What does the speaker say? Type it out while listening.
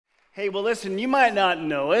Hey, well, listen, you might not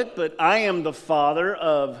know it, but I am the father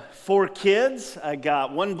of 4 kids. I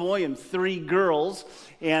got 1 boy and 3 girls,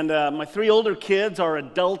 and my 3 older kids are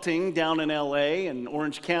adulting down in L.A. and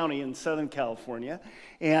Orange County in Southern California.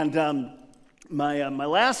 And my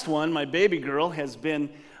last one, my baby girl, has been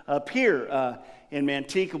up here in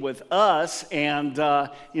Manteca with us. And,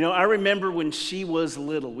 I remember when she was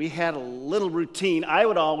little, we had a little routine. I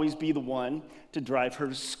would always be the one to drive her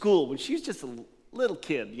to school when she was just a little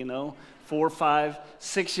kid, 4, 5,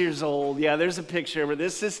 6 years old. Yeah, there's a picture of her.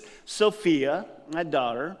 This is Sophia, my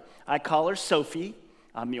daughter. I call her Sophie.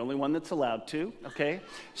 I'm the only one that's allowed to, okay?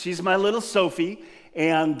 She's my little Sophie.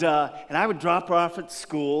 And I would drop her off at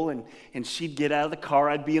school, and she'd get out of the car.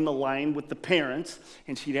 I'd be in the line with the parents,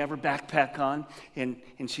 and she'd have her backpack on, and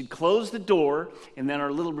she'd close the door, and then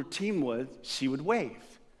our little routine was she would wave.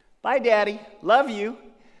 Bye, Daddy. Love you.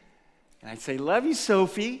 And I'd say, love you,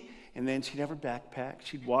 Sophie. And then she'd have her backpack.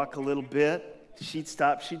 She'd walk a little bit. She'd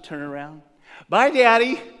stop. She'd turn around. Bye,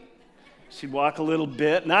 Daddy. She'd walk a little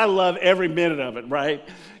bit. And I love every minute of it, right?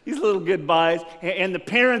 These little goodbyes. And the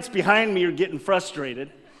parents behind me are getting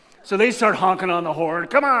frustrated. So they start honking on the horn.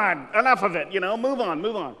 Come on, enough of it. Move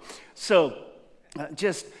on. So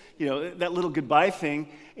just, that little goodbye thing.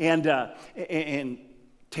 And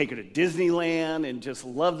take her to Disneyland and just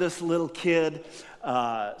love this little kid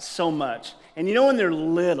so much. And when they're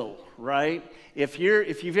little, right? If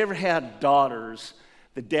you've ever had daughters,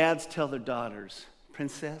 the dads tell their daughters,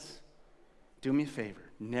 Princess, do me a favor,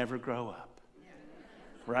 never grow up.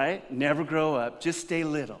 Right? Never grow up. Just stay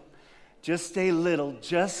little. Just stay little,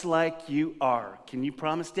 just like you are. Can you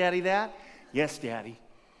promise Daddy that? Yes, Daddy.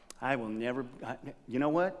 I will never. You know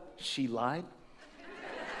what? She lied.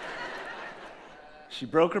 She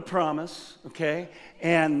broke her promise, okay?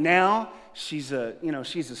 And now she's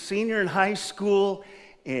a senior in high school,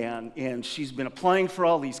 and she's been applying for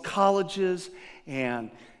all these colleges, and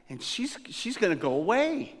she's going to go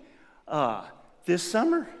away this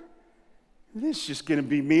summer. It's just going to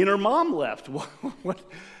be me and her mom left.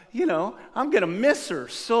 I'm going to miss her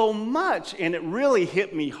so much. And it really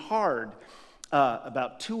hit me hard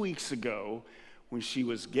about 2 weeks ago when she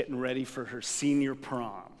was getting ready for her senior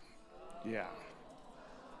prom. Yeah.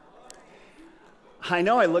 I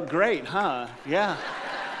know I look great, huh? Yeah.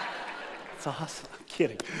 It's awesome. I'm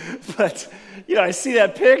kidding. But, I see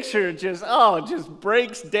that picture, it just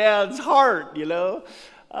breaks Dad's heart,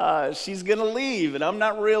 She's going to leave, and I'm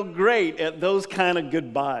not real great at those kind of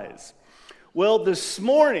goodbyes. Well, this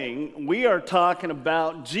morning, we are talking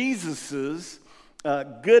about Jesus's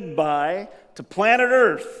goodbye to planet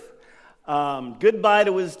Earth, goodbye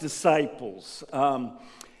to his disciples.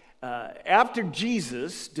 After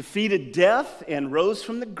Jesus defeated death and rose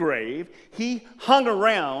from the grave, he hung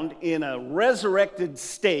around in a resurrected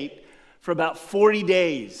state for about 40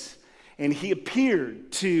 days. And he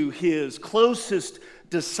appeared to his closest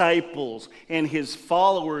disciples and his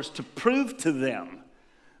followers to prove to them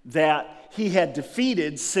that he had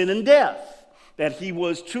defeated sin and death, that he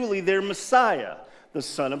was truly their Messiah, the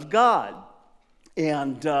Son of God.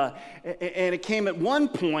 And it came at one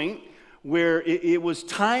point where it was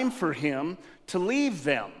time for him to leave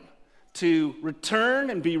them, to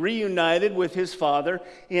return and be reunited with his Father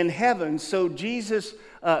in heaven. So Jesus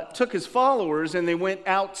took his followers and they went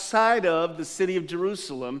outside of the city of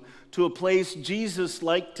Jerusalem to a place Jesus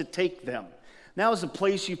liked to take them. That was a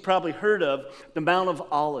place you've probably heard of, the Mount of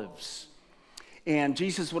Olives. And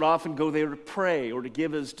Jesus would often go there to pray or to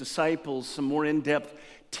give his disciples some more in-depth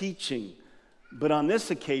teaching. But on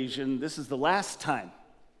this occasion, this is the last time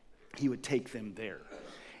he would take them there.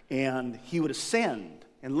 And he would ascend.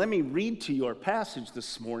 And let me read to you our passage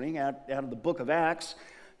this morning out of the book of Acts,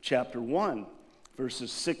 chapter 1,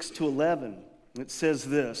 verses 6 to 11. It says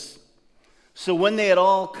this: So when they had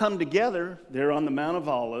all come together there on the Mount of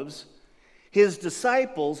Olives, his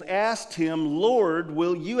disciples asked him, Lord,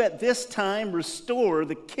 will you at this time restore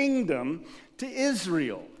the kingdom to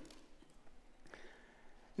Israel?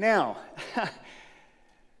 Now,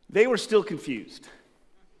 they were still confused.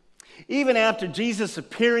 Even after Jesus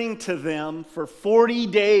appearing to them for 40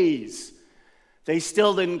 days, they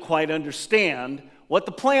still didn't quite understand what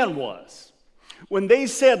the plan was. When they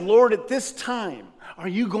said, Lord, at this time, are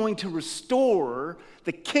you going to restore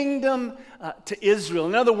the kingdom to Israel?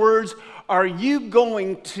 In other words, are you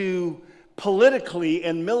going to politically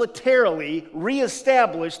and militarily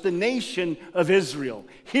reestablish the nation of Israel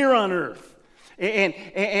here on earth?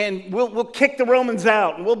 And we'll kick the Romans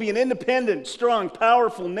out, and we'll be an independent, strong,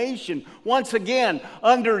 powerful nation once again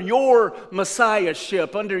under your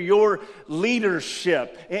messiahship, under your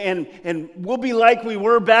leadership. And we'll be like we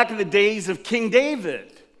were back in the days of King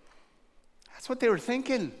David. That's what they were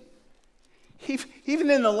thinking. Even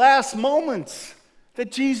in the last moments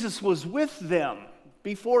that Jesus was with them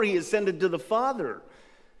before he ascended to the Father.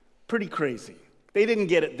 Pretty crazy. They didn't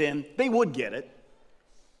get it then. They would get it.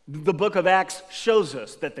 The book of Acts shows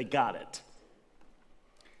us that they got it.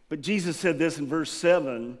 But Jesus said this in verse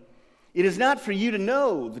 7, "It is not for you to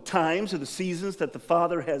know the times or the seasons that the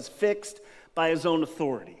Father has fixed by his own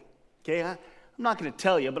authority." Okay, I'm not going to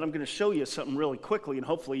tell you, but I'm going to show you something really quickly, and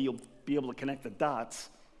hopefully you'll be able to connect the dots.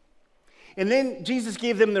 And then Jesus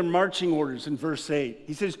gave them their marching orders in verse 8.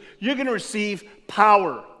 He says, "You're going to receive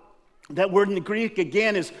power." That word in the Greek,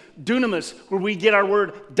 again, is dunamis, where we get our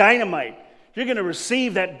word dynamite. You're going to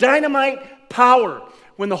receive that dynamite power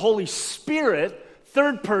when the Holy Spirit,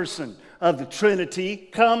 third person of the Trinity,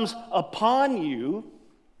 comes upon you,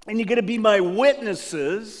 and you're going to be my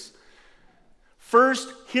witnesses,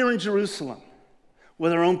 first here in Jerusalem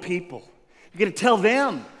with our own people. You're going to tell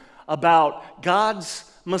them about God's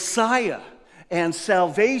Messiah and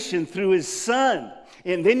salvation through his Son.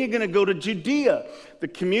 And then you're going to go to Judea, the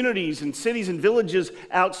communities and cities and villages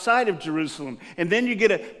outside of Jerusalem. And then you're going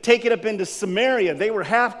to take it up into Samaria. They were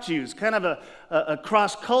half Jews, kind of a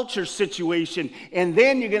cross-culture situation. And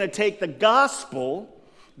then you're going to take the gospel,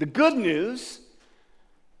 the good news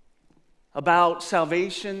about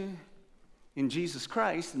salvation in Jesus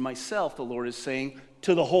Christ and myself, the Lord is saying,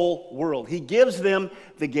 to the whole world. He gives them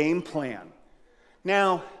the game plan.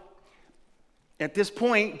 Now, at this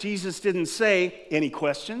point, Jesus didn't say, "Any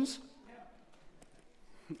questions?"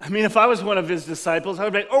 I mean, if I was one of his disciples, I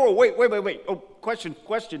would be, "Oh, wait. Oh,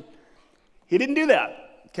 question. He didn't do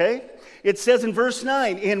that, okay? It says in verse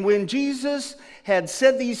 9, "And when Jesus had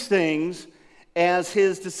said these things, as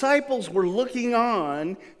his disciples were looking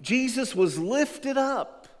on, Jesus was lifted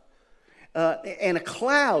up, and a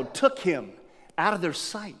cloud took him out of their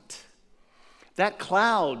sight." That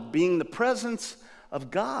cloud being the presence of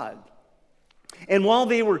God. And while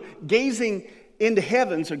they were gazing into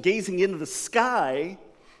heavens, or gazing into the sky,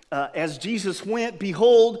 as Jesus went,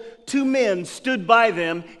 behold, two men stood by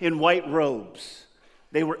them in white robes.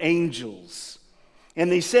 They were angels. And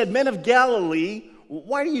they said, "Men of Galilee,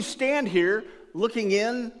 why do you stand here looking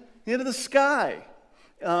into the sky?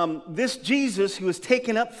 This Jesus who was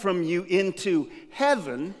taken up from you into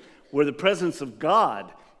heaven, where the presence of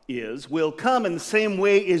God is, will come in the same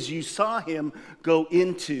way as you saw him go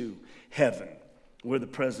into heaven, where the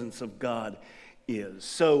presence of God is."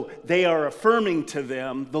 So they are affirming to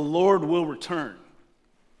them, the Lord will return.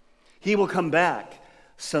 He will come back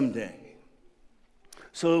someday.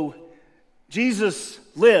 So Jesus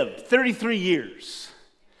lived 33 years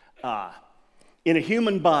in a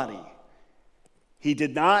human body. He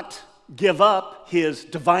did not give up his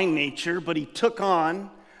divine nature, but he took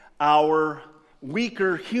on our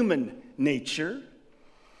weaker human nature.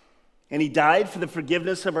 And he died for the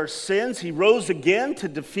forgiveness of our sins. He rose again to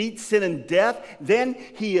defeat sin and death. Then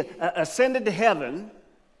he ascended to heaven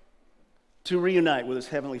to reunite with his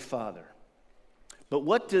heavenly Father. But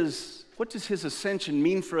what does his ascension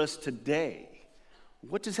mean for us today?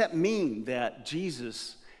 What does that mean that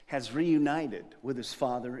Jesus has reunited with his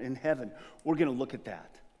Father in heaven? We're going to look at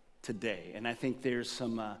that today. And I think there's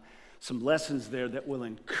some lessons there that will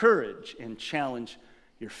encourage and challenge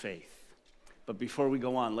your faith. But before we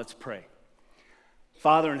go on, let's pray.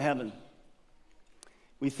 Father in heaven,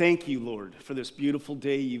 we thank you, Lord, for this beautiful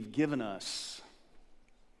day you've given us.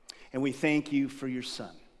 And we thank you for your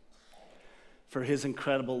Son, for his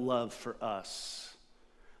incredible love for us,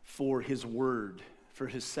 for his word, for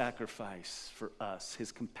his sacrifice for us,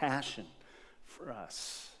 his compassion for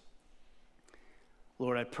us.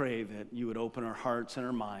 Lord, I pray that you would open our hearts and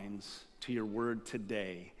our minds to your word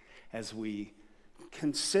today as we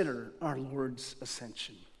consider our Lord's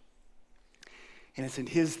ascension. And it's in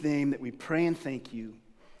his name that we pray and thank you.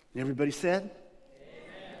 And everybody said?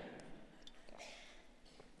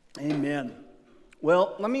 Amen. Amen.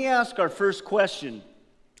 Well, let me ask our first question.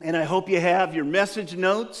 And I hope you have your message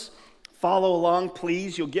notes. Follow along,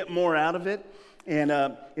 please. You'll get more out of it. And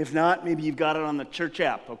if not, maybe you've got it on the church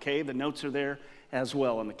app, okay? The notes are there as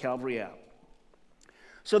well on the Calvary app.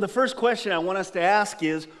 So the first question I want us to ask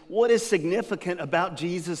is, what is significant about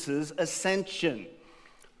Jesus' ascension?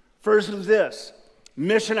 First is this: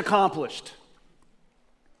 mission accomplished.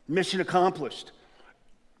 Mission accomplished.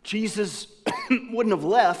 Jesus wouldn't have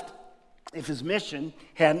left if his mission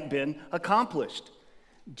hadn't been accomplished.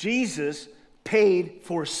 Jesus paid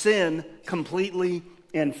for sin completely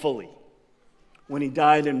and fully when he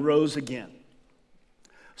died and rose again.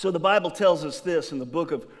 So the Bible tells us this in the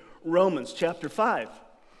book of Romans chapter 5.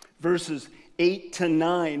 Verses 8 to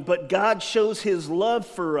 9. But God shows his love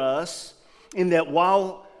for us in that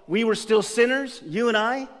while we were still sinners, you and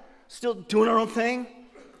I, still doing our own thing,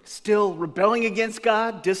 still rebelling against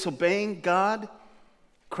God, disobeying God,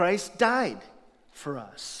 Christ died for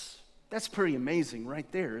us. That's pretty amazing right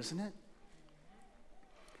there, isn't it?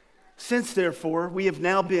 Since, therefore, we have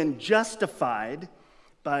now been justified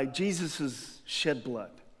by Jesus' shed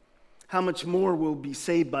blood, how much more will be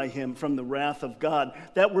saved by him from the wrath of God?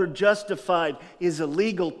 That word justified is a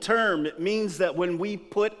legal term. It means that when we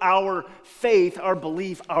put our faith, our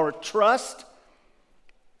belief, our trust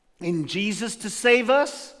in Jesus to save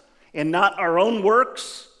us, and not our own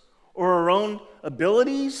works or our own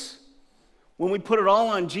abilities, when we put it all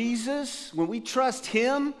on Jesus, when we trust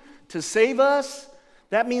him to save us,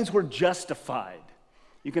 that means we're justified.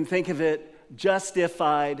 You can think of it,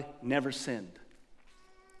 justified, never sinned.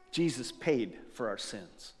 Jesus paid for our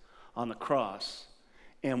sins on the cross,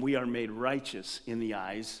 and we are made righteous in the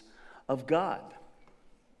eyes of God.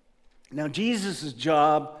 Now, Jesus'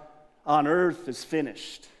 job on earth is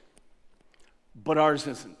finished, but ours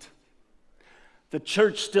isn't. The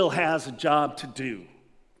church still has a job to do,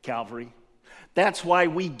 Calvary. That's why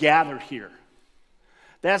we gather here.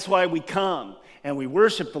 That's why we come and we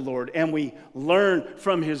worship the Lord and we learn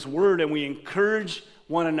from his word and we encourage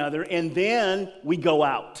one another, and then we go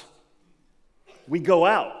out. We go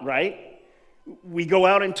out, right? We go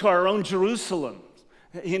out into our own Jerusalem,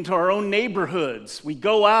 into our own neighborhoods. We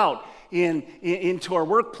go out into our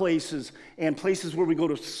workplaces and places where we go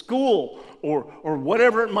to school or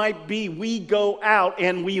whatever it might be. We go out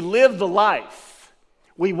and we live the life.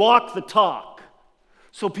 We walk the talk.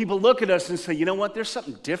 So people look at us and say, you know what? There's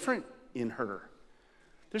something different in her.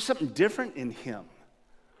 There's something different in him.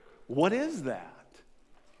 What is that?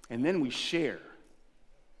 And then we share.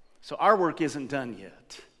 So our work isn't done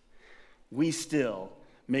yet. We still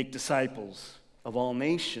make disciples of all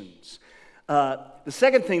nations. The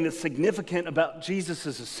second thing that's significant about Jesus'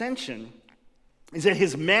 ascension is that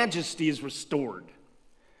his majesty is restored.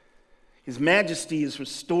 His majesty is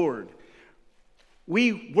restored.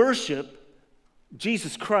 We worship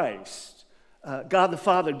Jesus Christ, God the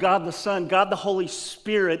Father, God the Son, God the Holy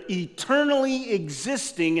Spirit, eternally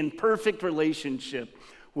existing in perfect relationship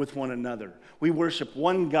with one another. We worship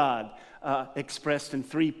one God expressed in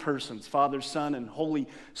three persons, Father, Son, and Holy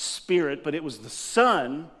Spirit. But it was the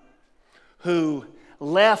Son who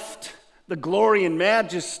left the glory and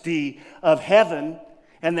majesty of heaven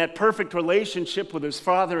and that perfect relationship with his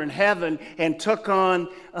Father in heaven and took on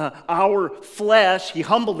our flesh. He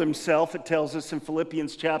humbled himself, it tells us in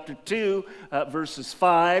Philippians chapter 2, verses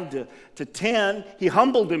 5 to 10. He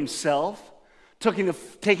humbled himself, taking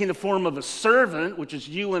the form of a servant, which is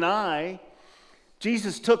you and I.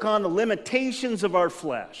 Jesus took on the limitations of our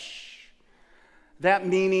flesh. That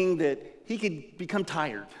meaning that he could become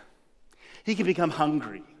tired. He could become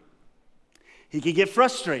hungry. He could get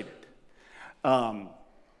frustrated.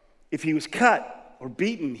 If he was cut or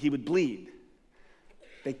beaten, he would bleed.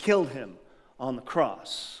 They killed him on the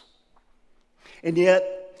cross. And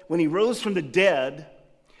yet, when he rose from the dead,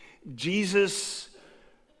 Jesus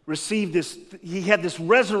received this, he had this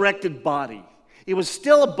resurrected body. It was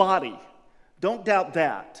still a body. Don't doubt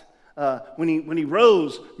that. When he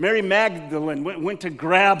rose, Mary Magdalene went to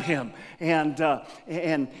grab him. And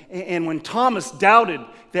when Thomas doubted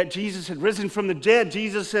that Jesus had risen from the dead,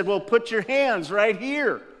 Jesus said, well, put your hands right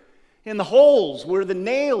here in the holes where the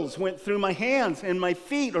nails went through my hands and my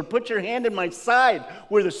feet, or put your hand in my side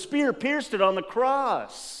where the spear pierced it on the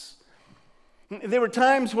cross. There were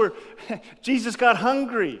times where Jesus got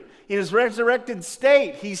hungry in his resurrected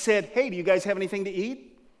state. He said, hey, do you guys have anything to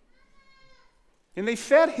eat? And they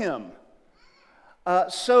fed him.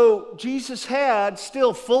 So Jesus had,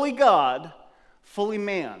 still fully God, fully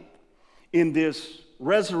man, in this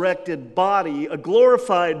resurrected body, a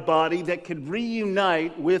glorified body that could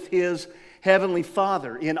reunite with his heavenly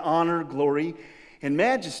Father in honor, glory, and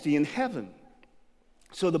majesty in heaven.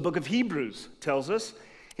 So the book of Hebrews tells us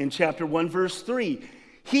in chapter 1, verse 3,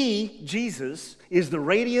 he, Jesus, is the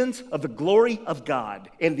radiance of the glory of God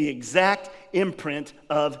and the exact imprint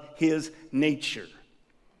of his nature.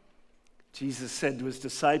 Jesus said to his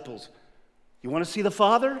disciples, you want to see the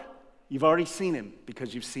Father? You've already seen him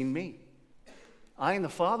because you've seen me. I and the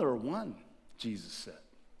Father are one, Jesus said.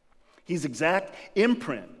 He's exact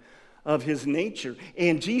imprint of his nature.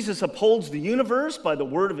 And Jesus upholds the universe by the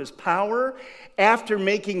word of his power. After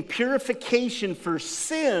making purification for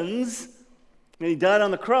sins, and he died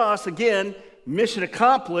on the cross, again, mission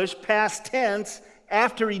accomplished, past tense.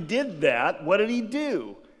 After he did that, what did he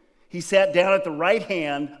do? He sat down at the right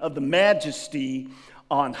hand of the majesty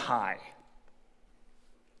on high.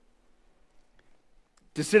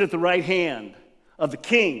 To sit at the right hand of the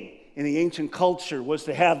King in the ancient culture was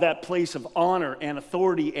to have that place of honor and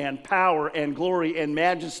authority and power and glory and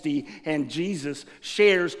majesty, and Jesus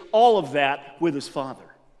shares all of that with his Father.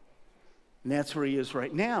 And that's where he is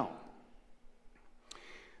right now.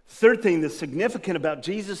 Third thing that's significant about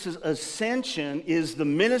Jesus' ascension is the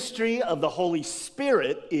ministry of the Holy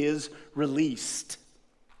Spirit is released.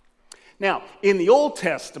 Now, in the Old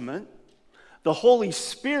Testament, the Holy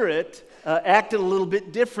Spirit acted a little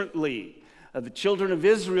bit differently. The children of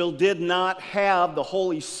Israel did not have the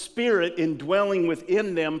Holy Spirit indwelling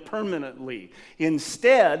within them permanently.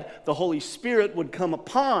 Instead, the Holy Spirit would come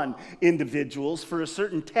upon individuals for a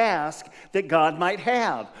certain task that God might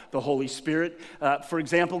have. The Holy Spirit, for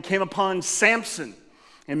example, came upon Samson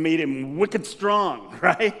and made him wicked strong,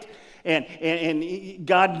 right? And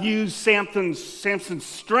God used Samson's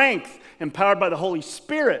strength, empowered by the Holy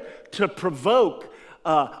Spirit, to provoke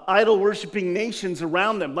idol-worshiping nations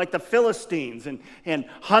around them, like the Philistines, and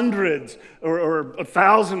hundreds or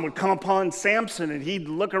 1,000 would come upon Samson, and he'd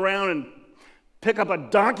look around and pick up a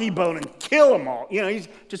donkey bone and kill them all. You know, he's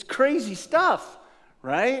just crazy stuff,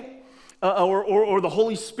 right? Or the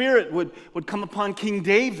Holy Spirit would come upon King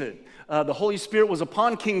David. The Holy Spirit was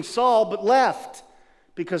upon King Saul, but left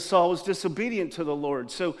because Saul was disobedient to the Lord.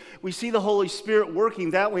 So we see the Holy Spirit working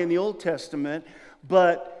that way in the Old Testament,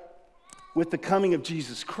 but with the coming of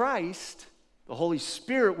Jesus Christ, the Holy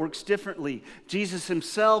Spirit works differently. Jesus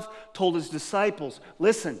himself told his disciples,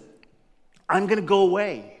 listen, I'm going to go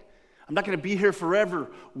away. I'm not going to be here forever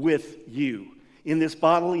with you in this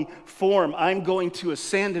bodily form. I'm going to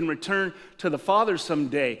ascend and return to the Father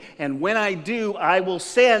someday. And when I do, I will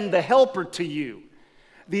send the helper to you,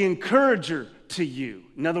 the encourager to you.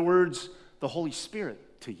 In other words, the Holy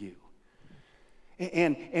Spirit to you.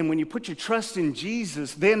 And when you put your trust in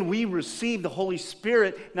Jesus, then we receive the Holy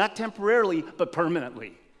Spirit, not temporarily, but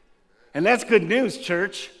permanently. And that's good news,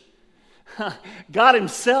 church. God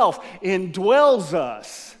himself indwells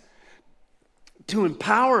us to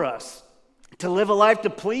empower us, to live a life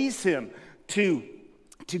to please him, to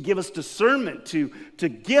give us discernment, to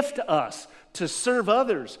gift us, to serve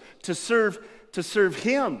others, to serve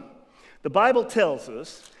him. The Bible tells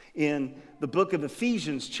us in the book of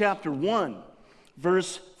Ephesians, chapter 1,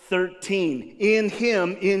 verse 13, in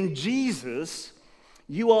him, in Jesus,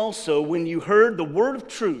 you also, when you heard the word of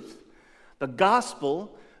truth, the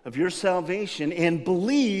gospel of your salvation, and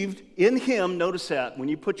believed in him, notice that, when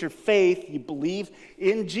you put your faith, you believe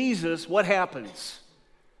in Jesus, what happens?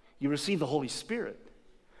 You receive the Holy Spirit.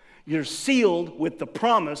 You're sealed with the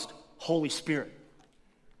promised Holy Spirit.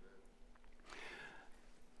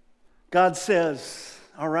 God says,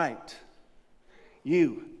 all right,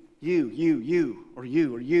 you,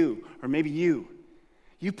 or maybe you.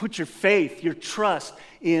 You put your faith, your trust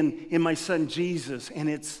in my son Jesus, and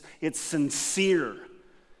it's sincere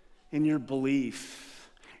in your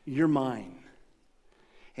belief. You're mine.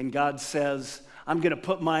 And God says, I'm going to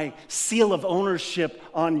put my seal of ownership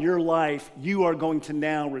on your life. You are going to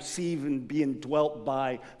now receive and be indwelt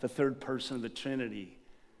by the third person of the Trinity,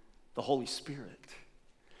 the Holy Spirit.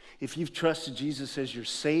 If you've trusted Jesus as your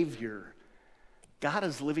Savior, God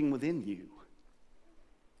is living within you.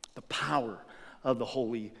 The power of the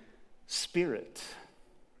Holy Spirit.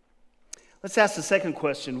 Let's ask the second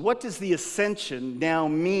question. What does the ascension now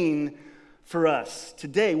mean for us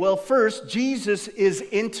today? Well, first, Jesus is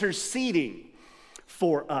interceding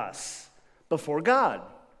for us before God.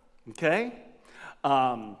 Okay?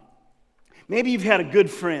 Maybe you've had a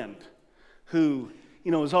good friend who,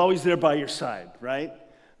 is always there by your side, right?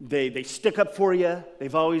 They stick up for you.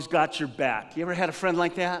 They've always got your back. You ever had a friend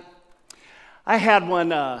like that? I had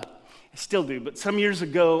one, I still do, but some years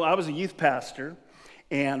ago, I was a youth pastor,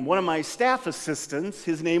 and one of my staff assistants,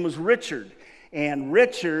 his name was Richard. And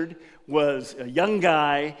Richard was a young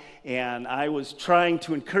guy, and I was trying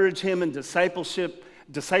to encourage him in disciple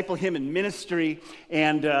him in ministry,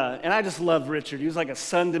 and I just loved Richard. He was like a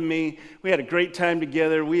son to me. We had a great time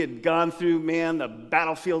together. We had gone through, the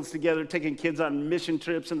battlefields together, taking kids on mission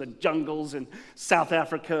trips in the jungles in South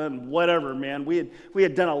Africa and whatever, man. We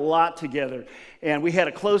had done a lot together, and we had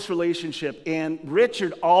a close relationship, and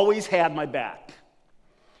Richard always had my back.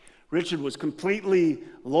 Richard was completely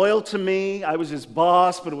loyal to me. I was his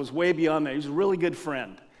boss, but it was way beyond that. He was a really good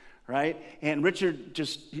friend, right? And Richard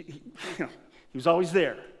he was always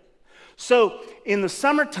there. So in the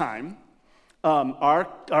summertime, our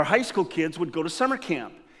high school kids would go to summer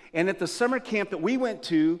camp. And at the summer camp that we went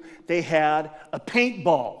to, they had a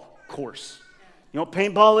paintball course. You know what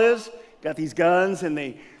paintball is? Got these guns, and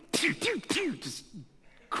they just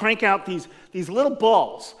crank out these little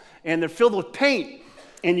balls. And they're filled with paint.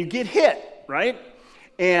 And you get hit, right?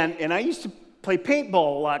 And I used to play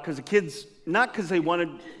paintball a lot because the kids, not because they wanted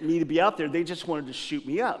me to be out there, they just wanted to shoot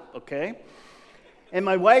me up, okay? And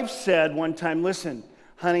my wife said one time, listen,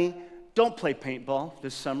 honey, don't play paintball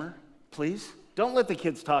this summer, please. Don't let the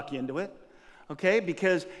kids talk you into it, okay?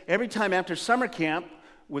 Because every time after summer camp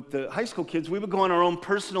with the high school kids, we would go on our own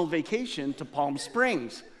personal vacation to Palm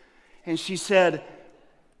Springs. And she said,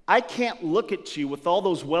 I can't look at you with all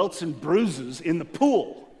those welts and bruises in the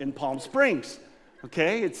pool in Palm Springs,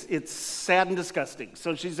 okay? It's sad and disgusting.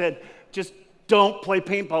 So she said, just don't play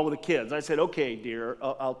paintball with the kids. I said, okay, dear,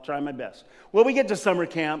 I'll try my best. Well, we get to summer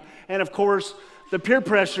camp, and of course, the peer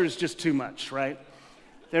pressure is just too much, right?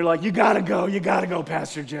 They're like, you gotta go,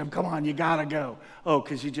 Pastor Jim. Come on, you gotta go. Oh,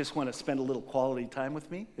 because you just want to spend a little quality time with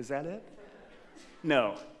me? Is that it?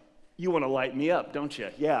 No. You want to light me up, don't you?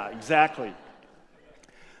 Yeah, exactly.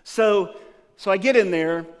 So I get in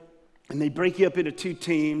there, and they break you up into two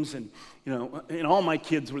teams, and all my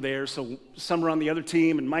kids were there, so some were on the other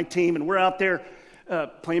team and my team, and we're out there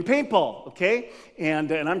playing paintball, okay?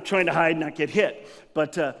 And I'm trying to hide and not get hit.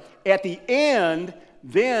 But at the end,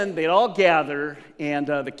 then they'd all gather, and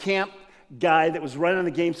the camp guy that was running the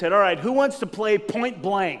game said, all right, who wants to play point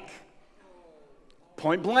blank?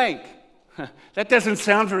 Point blank. That doesn't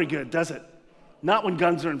sound very good, does it? Not when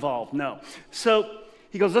guns are involved, no. So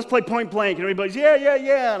he goes, let's play point blank. And everybody's,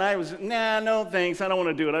 yeah. And I was, nah, no thanks, I don't want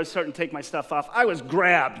to do it. I was starting to take my stuff off. I was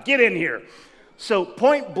grabbed. Get in here. So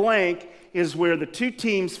point blank is where the two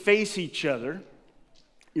teams face each other.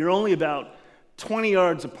 You're only about 20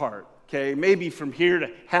 yards apart, okay? Maybe from here to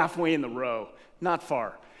halfway in the row. Not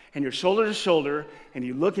far. And you're shoulder to shoulder, and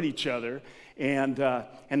you look at each other, and the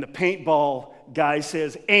paintball guy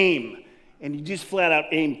says, aim. And you just flat out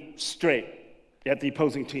aim straight at the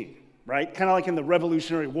opposing team, right? Kind of like in the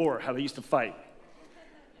Revolutionary War, how they used to fight.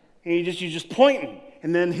 And you're just pointing,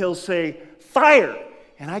 and then he'll say, fire.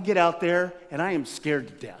 And I get out there, and I am scared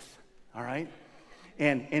to death, all right?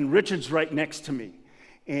 And Richard's right next to me.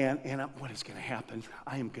 And what is going to happen?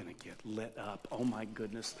 I am going to get lit up. Oh, my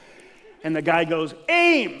goodness. And the guy goes,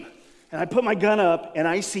 aim. And I put my gun up, and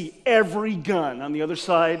I see every gun on the other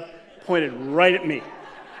side pointed right at me.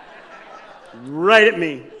 Right at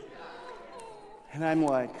me. And I'm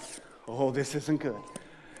like, oh, this isn't good.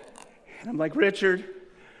 And I'm like, Richard,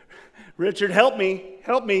 help me.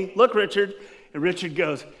 Look, Richard. And Richard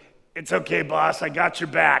goes, it's okay, boss. I got your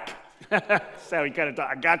back. That's how he kind of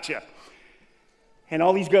talked. I got you. And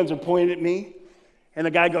all these guns are pointed at me. And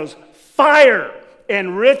the guy goes, fire.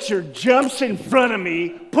 And Richard jumps in front of me,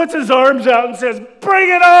 puts his arms out and says, bring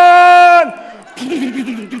it on.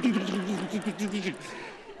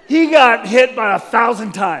 He got hit by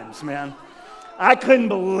 1,000 times, man. I couldn't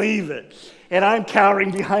believe it. And I'm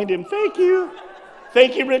cowering behind him. Thank you,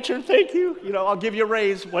 Richard. Thank you. I'll give you a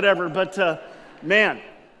raise, whatever. But man,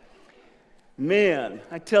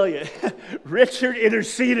 I tell you, Richard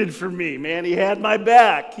interceded for me, man. He had my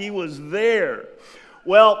back. He was there.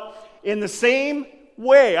 Well, in the same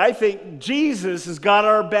way, I think Jesus has got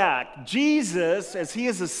our back. Jesus, as he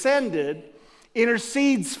has ascended,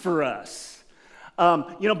 intercedes for us.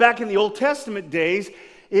 Back in the Old Testament days,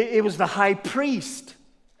 it was the high priest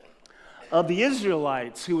of the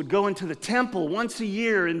Israelites who would go into the temple once a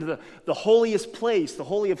year into the holiest place, the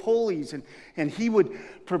Holy of Holies, and he would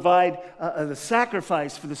provide the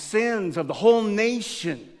sacrifice for the sins of the whole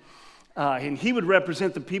nation. And he would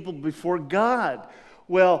represent the people before God.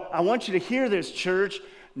 Well, I want you to hear this, church.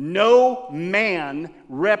 No man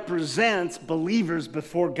represents believers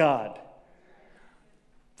before God.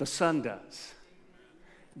 The Son does.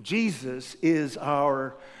 Jesus is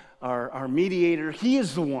our mediator. He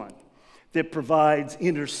is the one that provides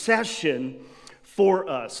intercession for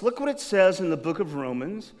us. Look what it says in the book of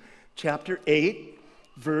Romans, chapter 8,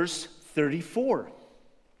 verse 34.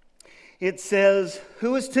 It says,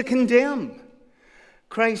 who is to condemn?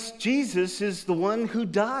 Christ Jesus is the one who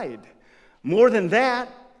died. More than that,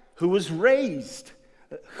 who was raised,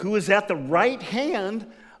 who is at the right hand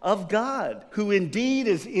of God, who indeed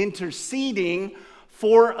is interceding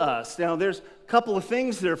for us. Now, there's a couple of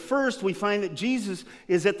things there. First, we find that Jesus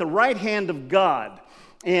is at the right hand of God.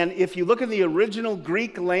 And if you look at the original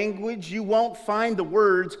Greek language, you won't find the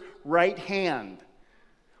words right hand.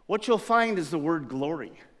 What you'll find is the word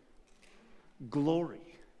glory. Glory.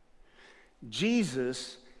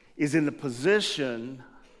 Jesus is in the position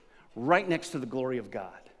right next to the glory of God,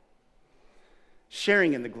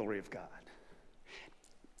 sharing in the glory of God,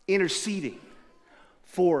 interceding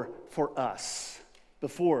for us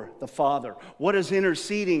before the Father. What does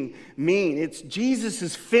interceding mean? It's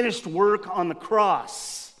Jesus' finished work on the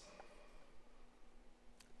cross.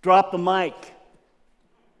 Drop the mic.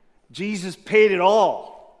 Jesus paid it all.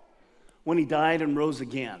 when he died and rose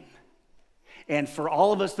again. And for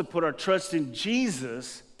all of us to put our trust in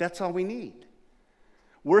Jesus, that's all we need.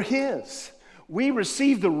 We're his. We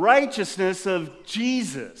receive the righteousness of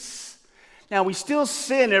Jesus. Now, we still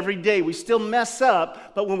sin every day. We still mess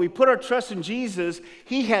up. But when we put our trust in Jesus,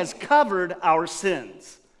 he has covered our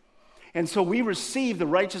sins. And so we receive the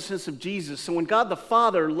righteousness of Jesus. So when God the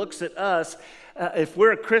Father looks at us, if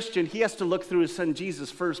we're a Christian, he has to look through his son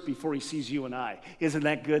Jesus first before he sees you and I. Isn't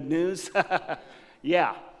that good news?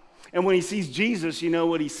 Yeah. And when he sees Jesus, you know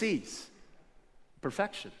what he sees?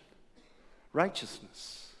 Perfection.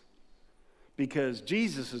 Righteousness. Because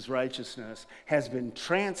Jesus' righteousness has been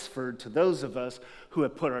transferred to those of us who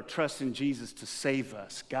have put our trust in Jesus to save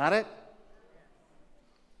us. Got it?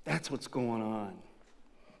 That's what's going on.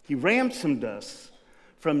 He ransomed us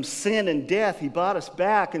from sin and death. He bought us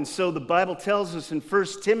back. And so the Bible tells us in 1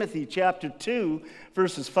 Timothy chapter 2,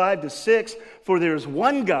 verses 5 to 6, for there is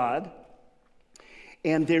one God,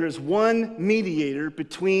 and there is one mediator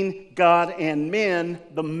between God and men,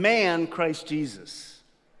 the man Christ Jesus,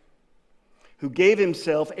 who gave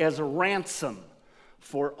himself as a ransom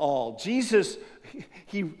for all. Jesus,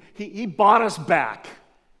 he bought us back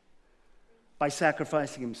by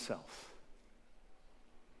sacrificing himself.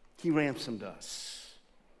 He ransomed us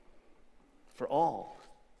for all,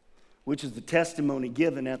 which is the testimony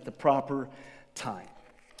given at the proper time.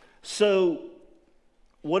 So,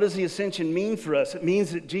 what does the ascension mean for us? It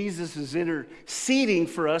means that Jesus is interceding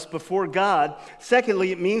for us before God.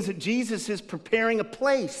 Secondly, it means that Jesus is preparing a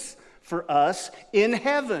place for us in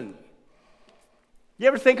heaven. You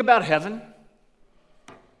ever think about heaven?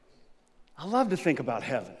 I love to think about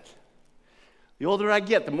heaven. The older I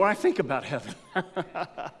get, the more I think about heaven.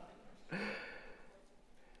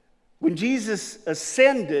 When Jesus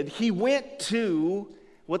ascended, he went to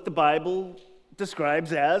what the Bible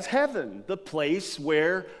describes as heaven, the place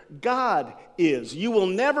where God is. You will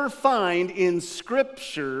never find in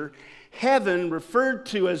Scripture heaven referred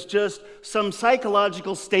to as just some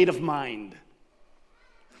psychological state of mind.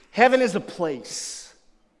 Heaven is a place.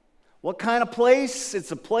 What kind of place?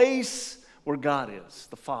 It's a place where God is,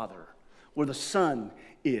 the Father, where the Son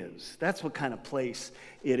is. That's what kind of place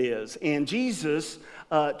it is. And Jesus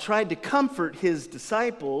tried to comfort his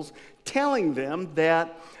disciples, telling them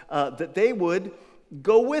that they would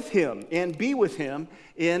go with him and be with him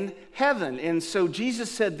in heaven. And so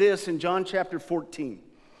Jesus said this in John chapter 14,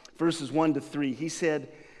 verses 1 to 3. He said,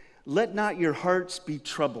 "Let not your hearts be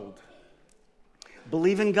troubled.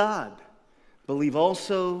 Believe in God. Believe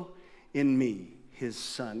also in me, his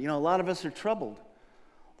Son." You know, a lot of us are troubled.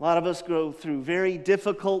 A lot of us go through very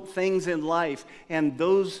difficult things in life, and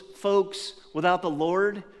those folks without the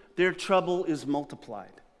Lord, their trouble is multiplied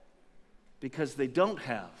because they don't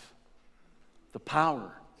have the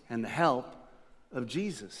power and the help of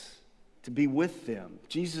Jesus to be with them.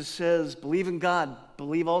 Jesus says, believe in God,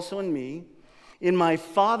 believe also in me. In my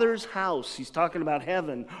Father's house, he's talking about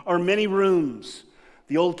heaven, are many rooms.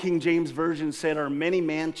 The old King James Version said, are many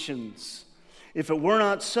mansions. If it were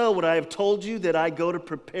not so, would I have told you that I go to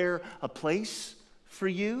prepare a place for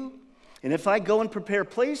you? And if I go and prepare a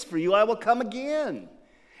place for you, I will come again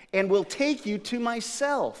and will take you to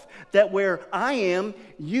myself, that where I am,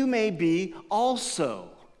 you may be also.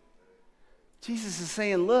 Jesus is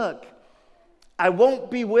saying, look, I won't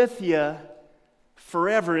be with you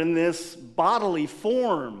forever in this bodily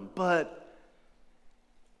form, but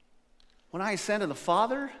when I ascend to the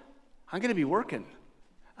Father, I'm going to be working.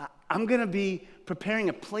 I'm going to be preparing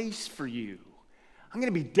a place for you. I'm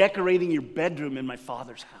going to be decorating your bedroom in my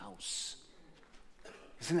Father's house.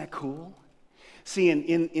 Isn't that cool? See,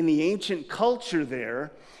 in the ancient culture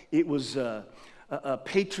there, it was a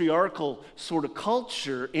patriarchal sort of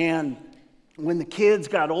culture, and when the kids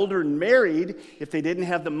got older and married, if they didn't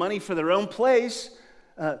have the money for their own place,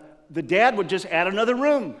 the dad would just add another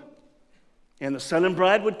room, and the son and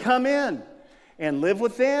bride would come in and live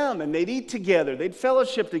with them, and they'd eat together, they'd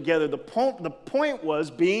fellowship together. The point was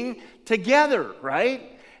being together,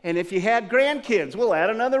 right? And if you had grandkids, we'll add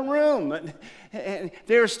another room. And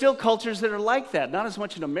there are still cultures that are like that, not as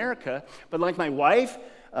much in America, but like my wife,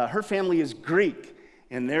 her family is Greek,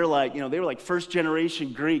 and they're like, they were like first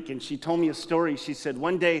generation Greek, and she told me a story. She said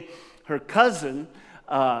one day her cousin,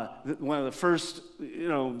 one of the first,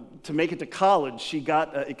 to make it to college, she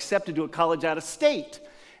got accepted to a college out of state.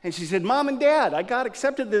 And she said, Mom and Dad, I got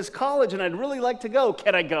accepted to this college and I'd really like to go.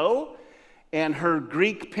 Can I go? And her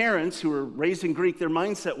Greek parents, who were raised in Greek, their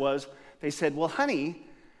mindset was, they said, well, honey,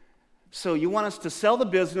 so you want us to sell the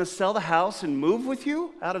business, sell the house, and move with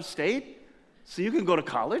you out of state so you can go to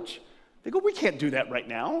college? They go, we can't do that right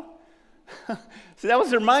now. So that was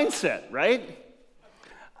their mindset, right?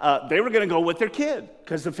 They were going to go with their kid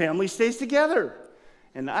because the family stays together.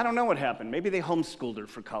 And I don't know what happened. Maybe they homeschooled her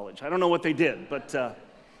for college. I don't know what they did,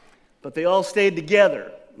 but they all stayed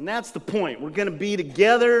together. And that's the point. We're going to be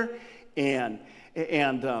together, and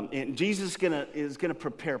Jesus is going to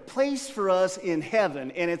prepare a place for us in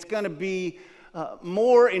heaven, and it's going to be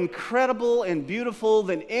more incredible and beautiful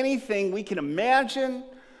than anything we can imagine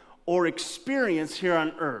or experience here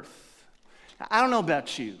on earth. I don't know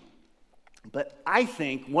about you, but I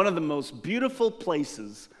think one of the most beautiful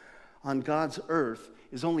places on God's earth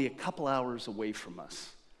is only a couple hours away from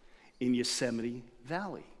us in Yosemite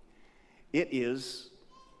Valley. It is,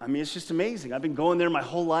 it's just amazing. I've been going there my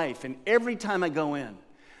whole life, and every time I go in,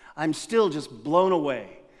 I'm still just blown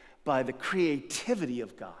away by the creativity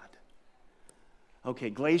of God. Okay,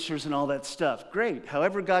 glaciers and all that stuff, great.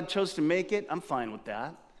 However God chose to make it, I'm fine with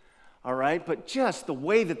that. All right, but just the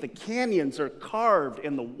way that the canyons are carved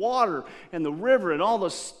and the water and the river and all the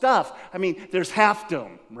stuff. There's Half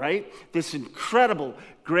Dome, right? This incredible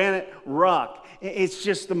granite rock. It's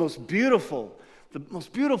just the most beautiful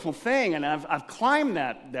thing. And I've climbed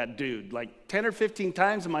that dude like 10 or 15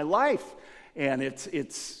 times in my life. And it's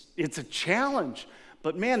a challenge.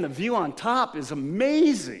 But man, the view on top is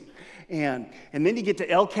amazing. And then you get to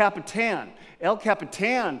El Capitan. El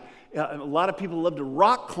Capitan, a lot of people love to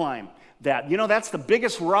rock climb that. That's the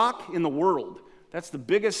biggest rock in the world. That's the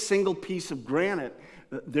biggest single piece of granite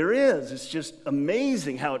there is. It's just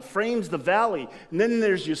amazing how it frames the valley. And then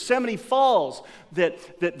there's Yosemite Falls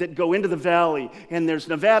that go into the valley. And there's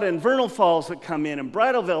Nevada and Vernal Falls that come in, and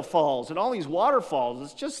Bridalveil Falls, and all these waterfalls.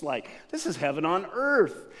 It's just like, this is heaven on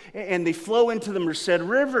earth. And they flow into the Merced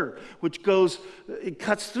River, which it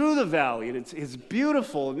cuts through the valley, and it's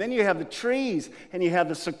beautiful. And then you have the trees, and you have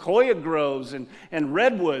the sequoia groves and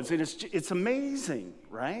redwoods, and it's amazing,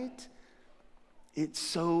 right? It's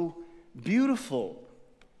so beautiful.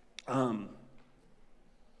 And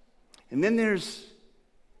then there's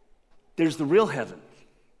the real heaven.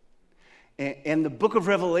 And the book of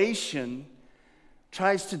Revelation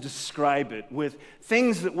tries to describe it with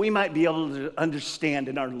things that we might be able to understand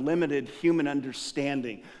in our limited human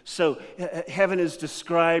understanding. So heaven is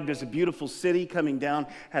described as a beautiful city coming down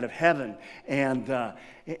out of heaven, and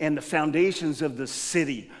the foundations of the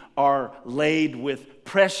city are laid with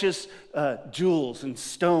precious jewels and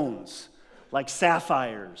stones like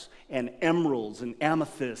sapphires and emeralds and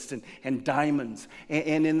amethyst and diamonds.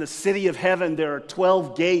 And in the city of heaven there are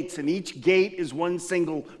 12 gates, and each gate is one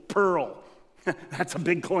single pearl. That's a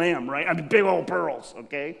big clam, right? Big old pearls,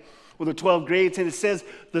 okay? Well, the 12 gates, and it says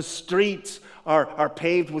the streets are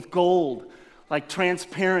paved with gold, like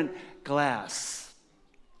transparent glass.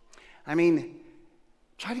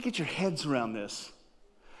 Try to get your heads around this.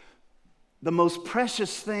 The most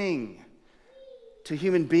precious thing to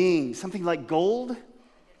human beings, something like gold,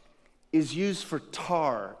 is used for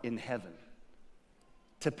tar in heaven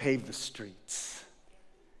to pave the streets.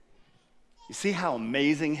 You see how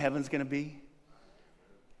amazing heaven's going to be?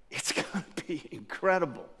 It's going to be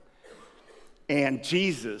incredible. And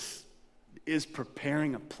Jesus is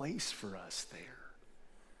preparing a place for us there.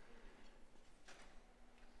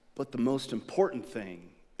 But the most important thing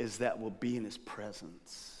is that we'll be in his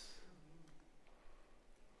presence.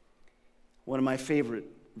 One of my favorite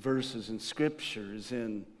verses in Scripture is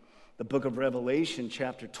in the book of Revelation,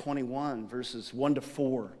 chapter 21, verses 1 to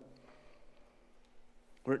 4,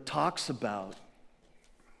 where it talks about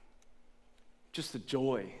just the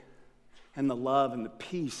joy and the love and the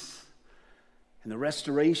peace and the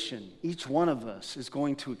restoration each one of us is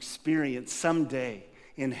going to experience someday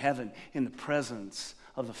in heaven in the presence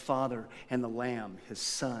of the Father and the Lamb, his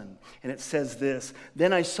Son. And it says this: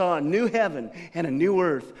 "Then I saw a new heaven and a new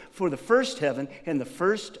earth, for the first heaven and the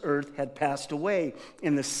first earth had passed away,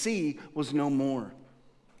 and the sea was no more.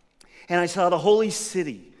 And I saw the holy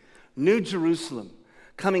city, New Jerusalem,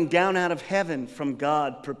 coming down out of heaven from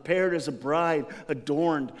God, prepared as a bride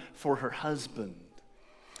adorned for her husband.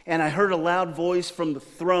 And I heard a loud voice from the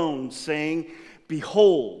throne saying,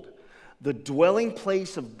 'Behold, the dwelling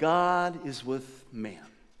place of God is with man.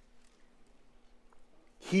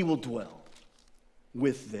 He will dwell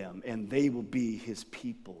with them, and they will be his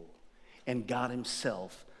people. And God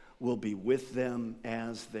himself will be with them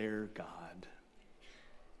as their God.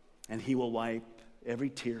 And he will wipe every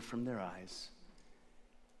tear from their eyes.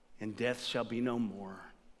 And death shall be no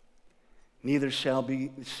more. Neither shall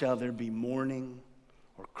there be mourning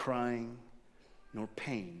or crying nor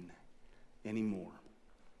pain anymore.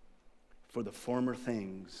 For the former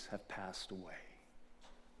things have passed away.'"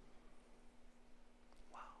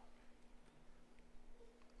 Wow.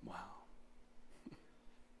 Wow.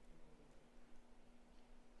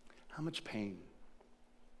 How much pain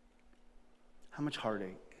How much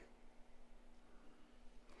heartache?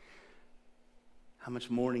 How much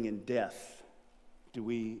mourning and death do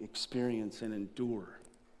we experience and endure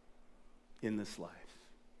in this life?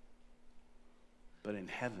 But in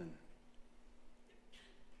heaven,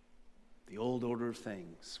 the old order of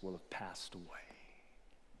things will have passed away.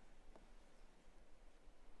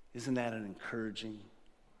 Isn't that an encouraging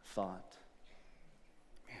thought?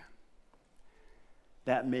 Man,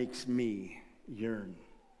 that makes me yearn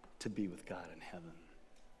to be with God in heaven.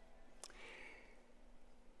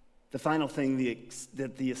 The final thing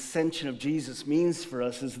that the ascension of Jesus means for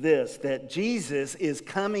us is this, that Jesus is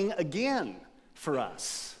coming again for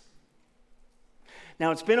us.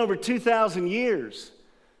 Now, it's been over 2,000 years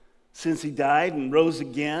since he died and rose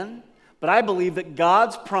again, but I believe that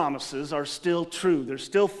God's promises are still true. They're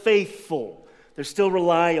still faithful. They're still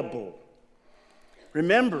reliable.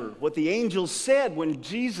 Remember what the angels said when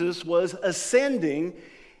Jesus was ascending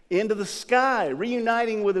into the sky,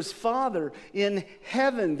 reuniting with his Father in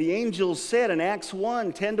heaven. The angels said in Acts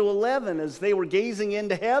 1, 10 to 11, as they were gazing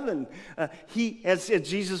into heaven, as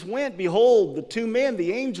Jesus went, behold, the two men,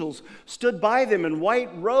 the angels, stood by them in white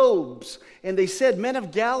robes, and they said, Men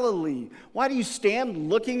of Galilee, why do you stand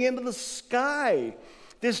looking into the sky?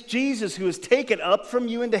 This Jesus who is taken up from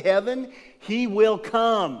you into heaven, he will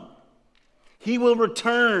come. He will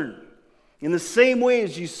return in the same way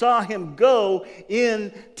as you saw him go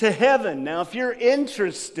into heaven. Now, if you're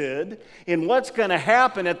interested in what's going to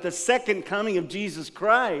happen at the second coming of Jesus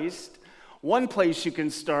Christ, one place you can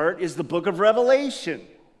start is the book of Revelation.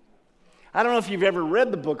 I don't know if you've ever read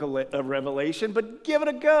the book of Revelation, but give it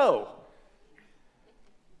a go.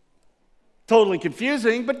 Totally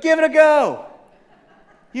confusing, but give it a go.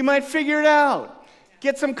 You might figure it out.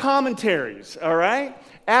 Get some commentaries, all right?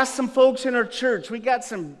 Ask some folks in our church. We got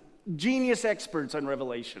some genius experts on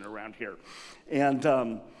Revelation around here. And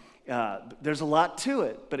there's a lot to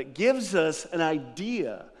it, but it gives us an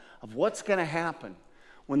idea of what's going to happen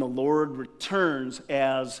when the Lord returns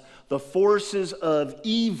as the forces of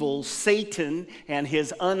evil, Satan and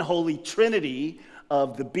his unholy trinity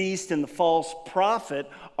of the beast and the false prophet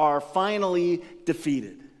are finally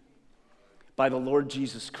defeated by the Lord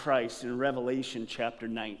Jesus Christ in Revelation chapter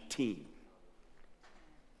 19.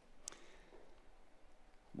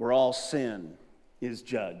 Where all sin is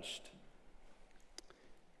judged,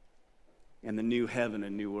 and the new heaven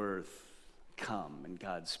and new earth come, and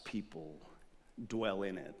God's people dwell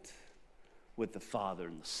in it with the Father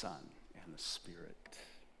and the Son and the Spirit.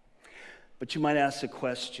 But you might ask the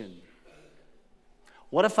question,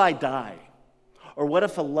 what if I die? Or what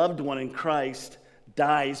if a loved one in Christ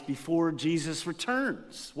dies before Jesus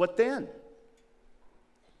returns? What then?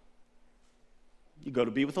 You go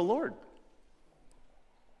to be with the Lord.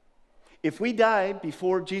 If we die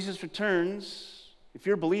before Jesus returns, if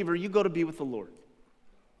you're a believer, you go to be with the Lord.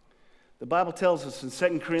 The Bible tells us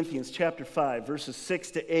in 2 Corinthians chapter 5, verses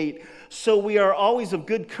 6 to 8, so we are always of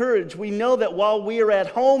good courage. We know that while we are at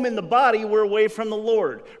home in the body, we're away from the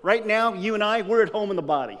Lord. Right now, you and I, we're at home in the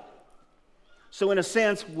body. So in a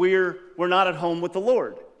sense, we're not at home with the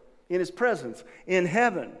Lord, in his presence, in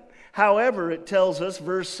heaven. However, it tells us,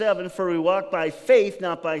 verse 7, for we walk by faith,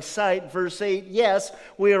 not by sight. Verse 8, yes,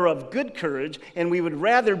 we are of good courage, and we would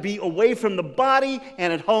rather be away from the body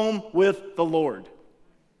and at home with the Lord.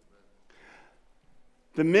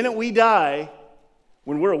 The minute we die,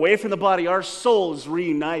 when we're away from the body, our soul is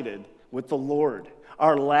reunited with the Lord.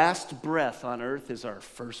 Our last breath on earth is our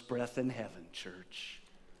first breath in heaven, church.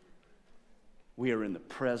 We are in the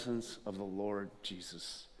presence of the Lord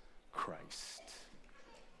Jesus Christ.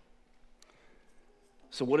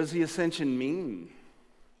 So what does the ascension mean?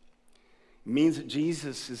 It means that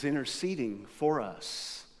Jesus is interceding for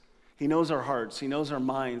us. He knows our hearts. He knows our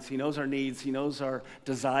minds. He knows our needs. He knows our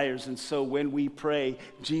desires. And so when we pray,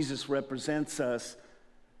 Jesus represents us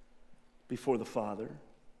before the Father.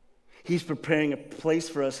 He's preparing a place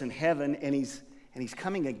for us in heaven, and he's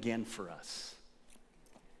coming again for us.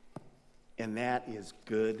 And that is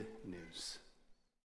good news.